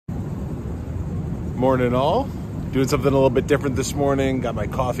Morning all. Doing something a little bit different this morning. Got my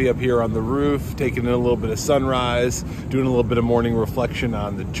coffee up here on the roof, taking in a little bit of sunrise, doing a little bit of morning reflection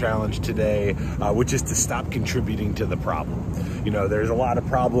on the challenge today, which is to stop contributing to the problem. You know, there's a lot of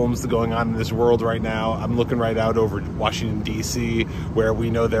problems going on in this world right now. I'm looking right out over Washington, D.C., where we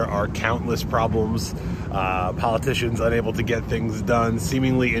know there are countless problems, politicians unable to get things done,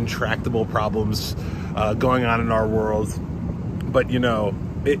 seemingly intractable problems going on in our world. But, you know,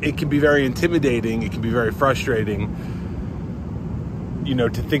 it can be very intimidating, it can be very frustrating, you know,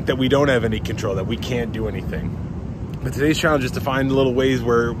 to think that we don't have any control, that we can't do anything. But today's challenge is to find little ways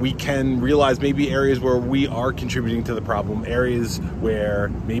where we can realize maybe areas where we are contributing to the problem, areas where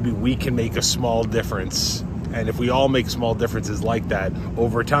maybe we can make a small difference. And if we all make small differences like that,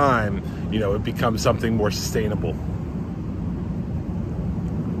 over time, you know, it becomes something more sustainable.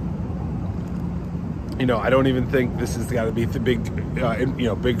 You know, I don't even think this has got to be the big,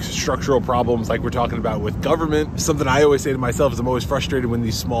 big structural problems like we're talking about with government. Something I always say to myself is I'm always frustrated when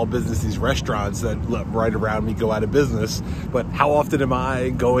these small business, these restaurants that right around me go out of business. But how often am I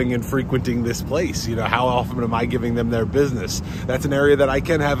going and frequenting this place? You know, how often am I giving them their business? That's an area that I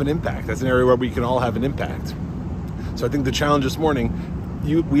can have an impact. That's an area where we can all have an impact. So I think the challenge this morning,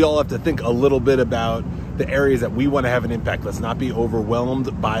 we all have to think a little bit about the areas that we want to have an impact. Let's not be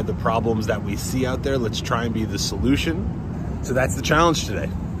overwhelmed by the problems that we see out there. Let's try and be the solution. So that's the challenge today.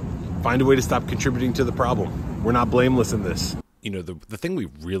 Find a way to stop contributing to the problem. We're not blameless in this. You know, the thing we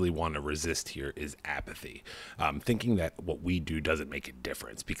really want to resist here is apathy, thinking that what we do doesn't make a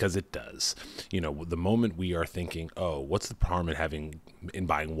difference, because it does. You know, the moment we are thinking, oh, what's the harm in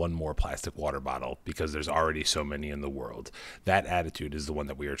buying one more plastic water bottle because there's already so many in the world, that attitude is the one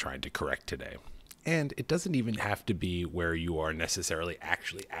that we are trying to correct today. And it doesn't even have to be where you are necessarily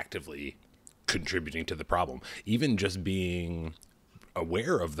actually actively contributing to the problem. Even just being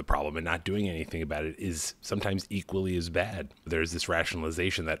aware of the problem and not doing anything about it is sometimes equally as bad. There's this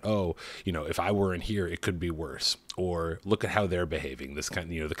rationalization that, oh, you know, if I weren't here, it could be worse. Or look at how they're behaving. This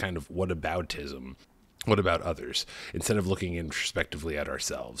kind, you know, the kind of whataboutism. What about others? Instead of looking introspectively at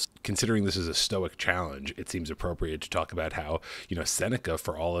ourselves. Considering this is a Stoic challenge, it seems appropriate to talk about how, you know, Seneca,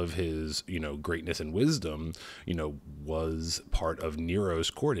 for all of his, you know, greatness and wisdom, you know, was part of Nero's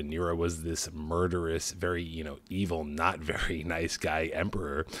court. And Nero was this murderous, very, you know, evil, not very nice guy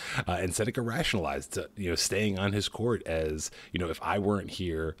emperor. And Seneca rationalized, you know, staying on his court as, you know, if I weren't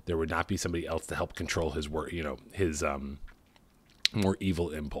here, there would not be somebody else to help control his work, you know, his more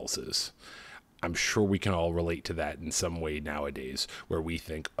evil impulses. I'm sure we can all relate to that in some way nowadays, where we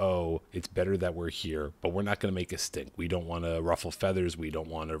think, oh, it's better that we're here, but we're not going to make a stink. We don't want to ruffle feathers. We don't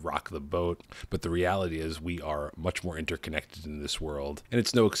want to rock the boat. But the reality is we are much more interconnected in this world, and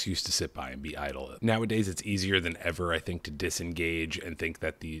it's no excuse to sit by and be idle. Nowadays, it's easier than ever, I think, to disengage and think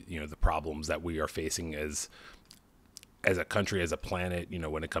that the problems that we are facing as a country, as a planet, you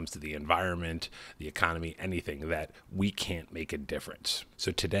know, when it comes to the environment, the economy, anything, that we can't make a difference.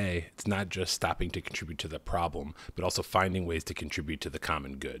 So today, it's not just stopping to contribute to the problem, but also finding ways to contribute to the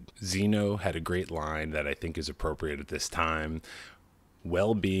common good. Zeno had a great line that I think is appropriate at this time.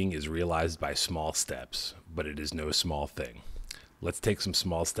 Well-being is realized by small steps, but it is no small thing. Let's take some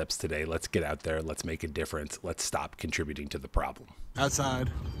small steps today. Let's get out there. Let's make a difference. Let's stop contributing to the problem. Outside,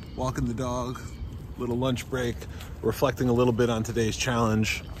 walking the dog, little lunch break, reflecting a little bit on today's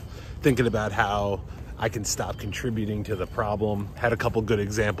challenge, thinking about how I can stop contributing to the problem. Had a couple good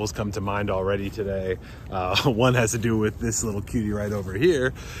examples come to mind already today. One has to do with this little cutie right over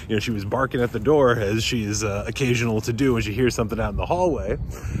here. You know, she was barking at the door, as she is occasional to do when she hears something out in the hallway.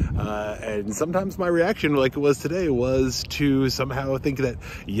 And sometimes my reaction, like it was today, was to somehow think that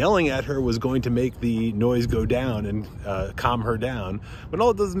yelling at her was going to make the noise go down and calm her down, when all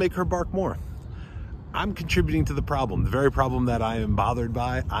it does is make her bark more. I'm contributing to the problem. The very problem that I am bothered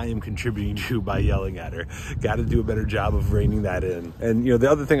by, I am contributing to by yelling at her. Got to do a better job of reining that in. And, you know,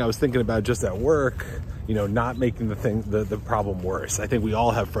 the other thing I was thinking about just at work, you know, not making the problem worse. I think we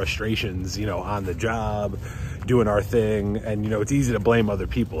all have frustrations, you know, on the job, doing our thing. And, you know, it's easy to blame other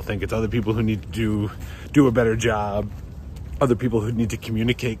people. Think it's other people who need to do a better job, other people who need to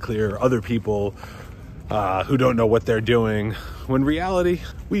communicate clear, other people who don't know what they're doing, when in reality,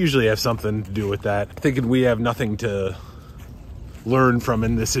 we usually have something to do with that. Thinking we have nothing to learn from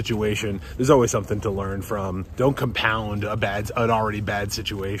in this situation. There's always something to learn from. Don't compound an already bad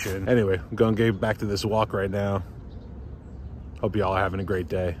situation. Anyway, I'm going to get back to this walk right now. Hope you all are having a great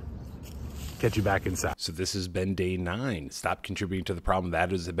day. Catch you back inside. So this has been day 9. Stop contributing to the problem. That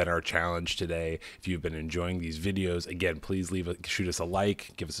has been our challenge today. If you've been enjoying these videos, again, please shoot us a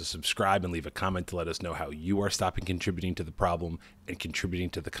like, give us a subscribe, and leave a comment to let us know how you are stopping contributing to the problem and contributing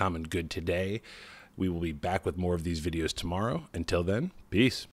to the common good today. We will be back with more of these videos tomorrow. Until then, peace.